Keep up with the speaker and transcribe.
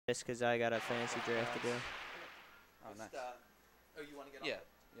Just because I got a fancy draft to do. Oh, nice. Oh, you want to get Yeah. on?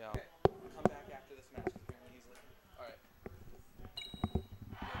 Yeah. Okay. Come back after this match. Apparently he's leaving. All right.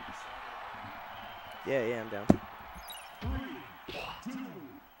 Yeah, I'm down. 3, 2,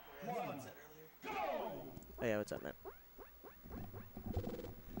 1, go! Oh yeah, what's up, man?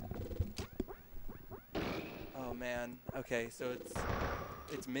 Oh man. Okay, so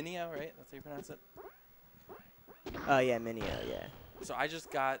it's Miniohh, right? That's how you pronounce it. Oh yeah, Miniohh, yeah. So I just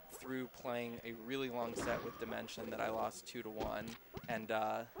got through playing a really long set with Dimension that I lost 2-1, and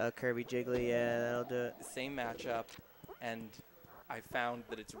Kirby Jiggly, yeah, that'll do it. same matchup, and I found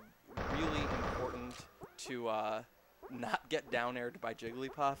that it's really important to not get down aired by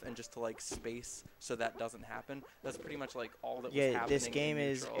Jigglypuff and just to like space so that doesn't happen. That's pretty much like all that was happening. Yeah, this game in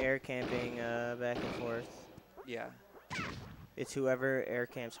is neutral. air camping back and forth. Yeah. It's whoever air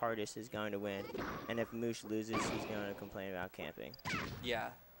camps hardest is going to win. And if Moosh loses, he's going to complain about camping. Yeah.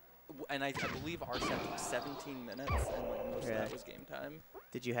 And I believe our set took 17 minutes, and like most of that was game time.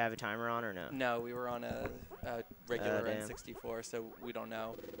 Did you have a timer on or no? No, we were on a regular N64, so we don't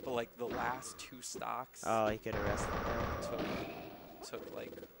know. But like the last 2 stocks. Oh, he could have rested there. Took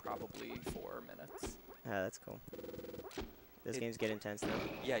like probably 4 minutes. Yeah, that's cool. Those games get intense though.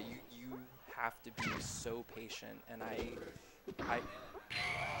 Yeah, you have to be so patient, and I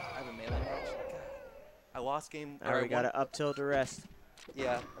have a melee match. God. I lost game. All right, we got to up tilt to rest.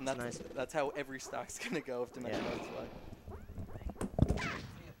 Yeah, and that's nice. That's how every stock's gonna go if Dimension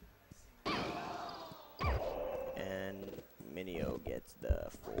Yeah. And Miniohh gets the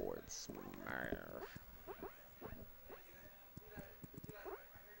forward smash.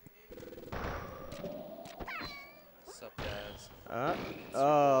 What's up, guys?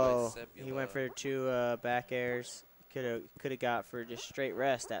 Oh, he went for 2 back airs. Could have got for just straight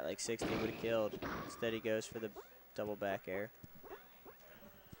rest at like 60, would have killed. Instead he goes for the double back air.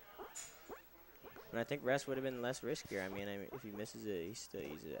 And I think rest would have been less riskier. I mean, if he misses it, he's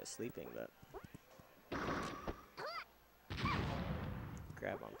sleeping, but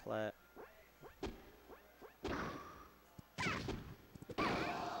grab on plat.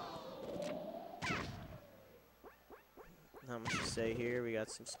 Not much to say here. We got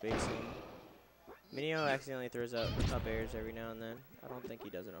some spacing. Miniohh accidentally throws up airs every now and then. I don't think he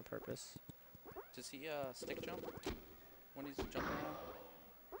does it on purpose. Does he stick jump when he's jumping around?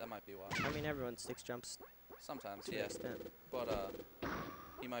 That might be why. I mean, everyone sticks jumps Sometimes, to yeah. an extent. But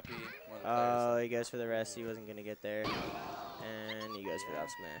he might be one of the Oh, players. he goes for the rest. He wasn't gonna get there, and he goes for the up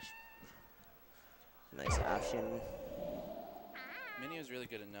smash. Nice option. Minioh's really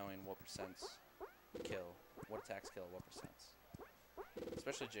good at knowing what percents kill, what attacks kill, what percents.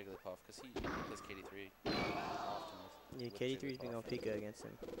 Especially Jigglypuff, because he plays KD3 often. Yeah, KD3's been on Pika against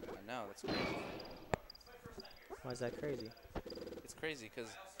him. I know, that's crazy. Why is that crazy? It's crazy because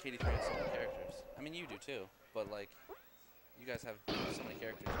KD3 has so many characters. I mean, you do too, but like, you guys have so many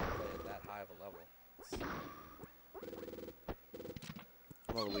characters who play at that high of a level.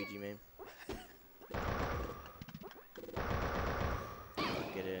 I'm a Luigi man.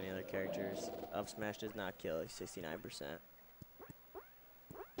 Not good at any other characters. Up smash does not kill. He's 69%.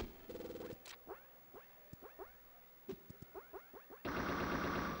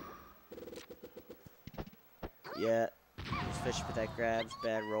 Yeah, he's fishing for that grabs,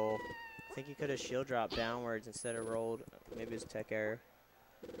 bad roll. I think he could have shield dropped downwards instead of rolled. Maybe it was tech error.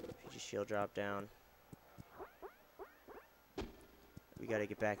 He just shield dropped down. We got to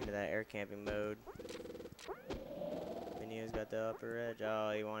get back into that air camping mode. Minioh's got the upper edge.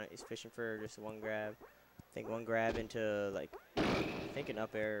 Oh, he's fishing for just 1 grab. I think 1 grab into like, I think an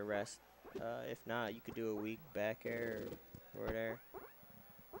up air rest. If not, you could do a weak back air or forward air.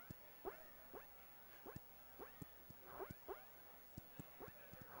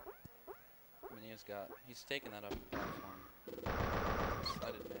 He's taking that up platform.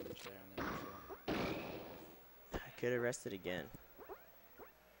 Slight advantage there in the neutral. I could have rested again.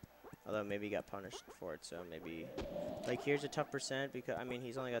 Although maybe he got punished for it, so maybe. Like, here's a tough percent because, I mean,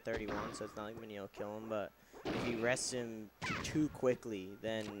 he's only got 31, so it's not like Miniohh will kill him. But if he rests him too quickly,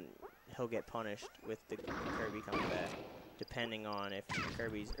 then he'll get punished with the Kirby coming back, depending on if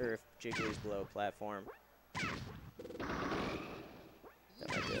if Jiggly's below platform. That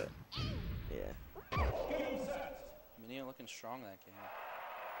might do it. Yeah. Miniohh looking strong that game.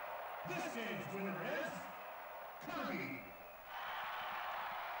 This game's winner is Kirby.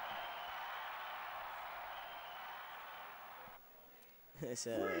 It's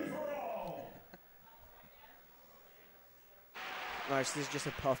March, this is just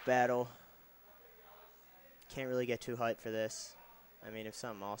a puff battle. Can't really get too hyped for this. I mean, if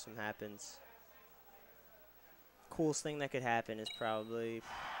something awesome happens. Coolest thing that could happen is probably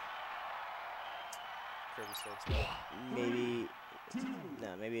Kirby sword spell. Maybe, no,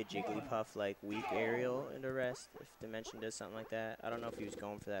 maybe a Jigglypuff like weak aerial into rest if Dimension does something like that. I don't know if he was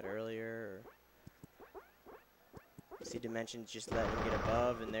going for that earlier. Or see, Dimension's just letting him get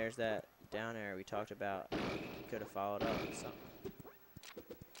above, and there's that down air we talked about. He could have followed up with something.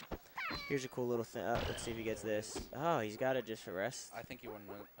 Here's a cool little thing. Let's see if he gets this. Oh, he's got it just for rest. I think he won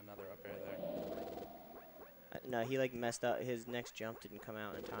another up air there. No, he like messed up. His next jump didn't come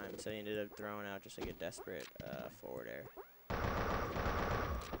out in time, so he ended up throwing out just like a desperate forward air.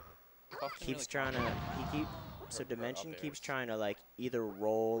 Keeps trying to. So Dimension keeps trying to like either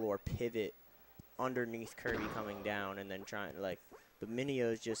roll or pivot underneath Kirby coming down, and then trying to like. But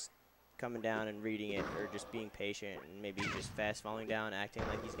Minioh's just coming down and reading it, or just being patient, and maybe just fast falling down, acting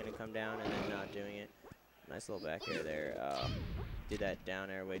like he's gonna come down, and then not doing it. Nice little back air there. Did that down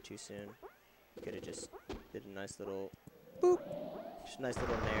air way too soon. Could have just did a nice little boop. Just a nice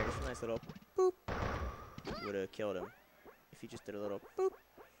little nair, just a nice little boop. Would have killed him if he just did a little boop.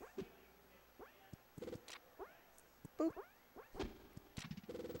 Boop.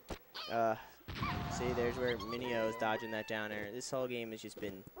 See, there's where Miniohh is dodging that down air. This whole game has just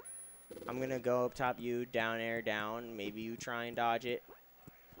been, I'm going to go up top you, down air, down. Maybe you try and dodge it.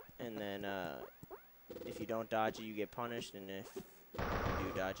 And then if you don't dodge it, you get punished. And if you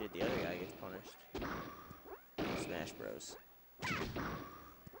do dodge it, the other guy gets punished. Smash Bros.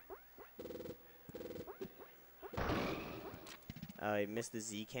 He missed the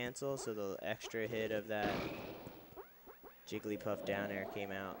Z cancel, so the extra hit of that Jigglypuff down air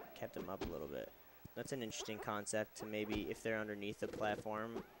came out, kept him up a little bit. That's an interesting concept to maybe, if they're underneath the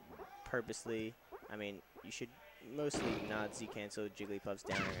platform, purposely, I mean, you should mostly not Z cancel Jigglypuff's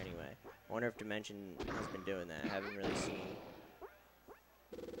down air anyway. I wonder if Dimension has been doing that. I haven't really seen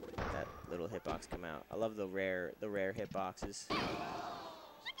that little hitbox come out. I love the rare hitboxes.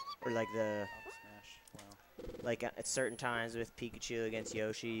 Or like the, like at certain times with Pikachu against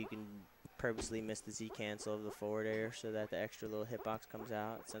Yoshi, you can purposely miss the Z cancel of the forward air so that the extra little hitbox comes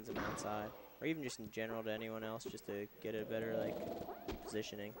out, it sends him outside. Or even just in general to anyone else, just to get a better like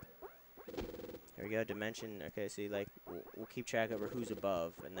positioning. Here we go, Dimension. Okay, see, like we'll keep track over who's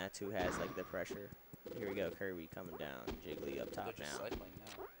above, and that's who has like the pressure. Here we go, Kirby coming down, Jiggly up top now. Cycling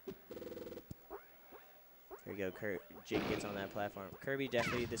now. Here we go, Jig gets on that platform. Kirby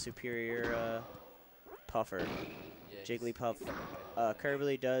definitely the superior puffer. Yeah, Jigglypuff.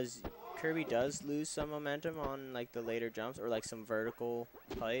 Kirby does lose some momentum on like the later jumps, or like some vertical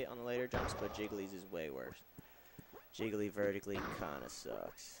height on the later jumps, but Jiggly's is way worse. Jiggly vertically kinda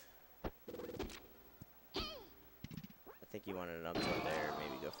sucks. I think he wanted an up tilt there,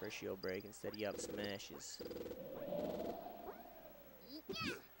 maybe go for a shield break instead he up smashes.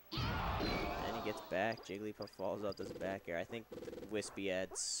 And he gets back. Jigglypuff falls out this back air. I think Wispy had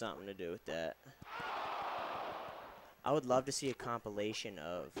something to do with that. I would love to see a compilation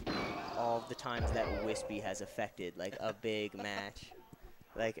of all of the times that Wispy has affected like a big match.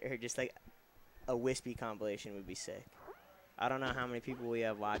 Like, or just like a Wispy compilation would be sick. I don't know how many people we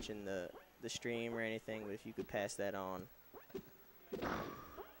have watching the stream or anything, but if you could pass that on.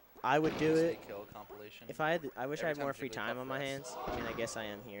 I would do it. Kill compilation. If I had, I wish I had more free Jigglypuff time on my rests. hands. I mean, I guess I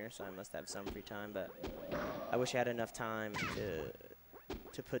am here, so I must have some free time, but I wish I had enough time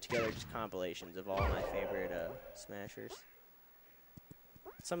to put together just compilations of all my favorite smashers.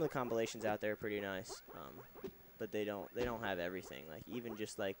 Some of the compilations out there are pretty nice, but they don't have everything. Like even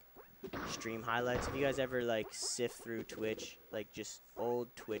just like stream highlights. If you guys ever like sift through Twitch, like just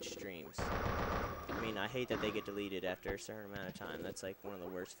old Twitch streams. I mean, I hate that they get deleted after a certain amount of time. That's like one of the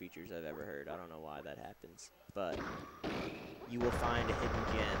worst features I've ever heard. I don't know why that happens, but you will find a hidden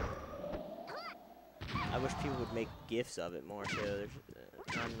gem. I wish people would make GIFs of it more too.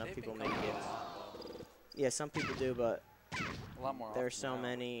 There's not enough people make GIFs. Yeah, some people do, but A lot more. there are so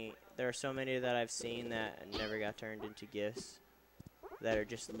many. There are so many that I've seen that never got turned into GIFs. That are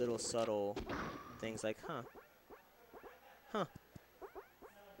just little subtle things like, huh.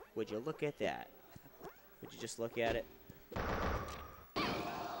 Would you look at that? Would you just look at it?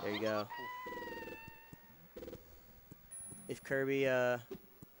 There you go. If Kirby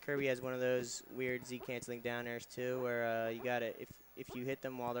has one of those weird Z canceling down airs too, where you gotta, if you hit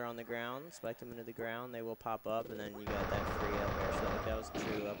them while they're on the ground, spike them into the ground, they will pop up, and then you got that free up air. So like that was a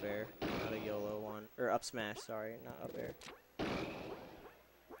true up air, not a YOLO one, or up smash. Sorry, not up air.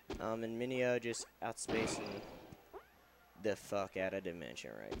 And Miniohh just outspacing the fuck out of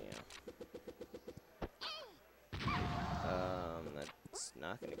Dimension right now. That's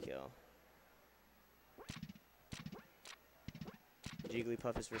not gonna kill.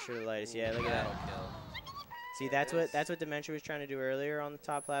 Jigglypuff is for sure the lightest. Yeah, look at that. See, that's what Dementia was trying to do earlier on the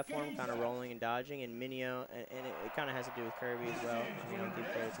top platform, kind of rolling and dodging, and Miniohh, and it kind of has to do with Kirby as well. I mean, I'll give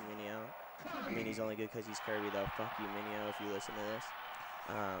credit to Miniohh. I mean, he's only good because he's Kirby, though. Fuck you, Miniohh, if you listen to this.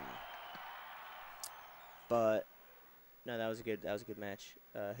 But no, that was a good match.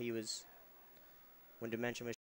 He was when Dementia was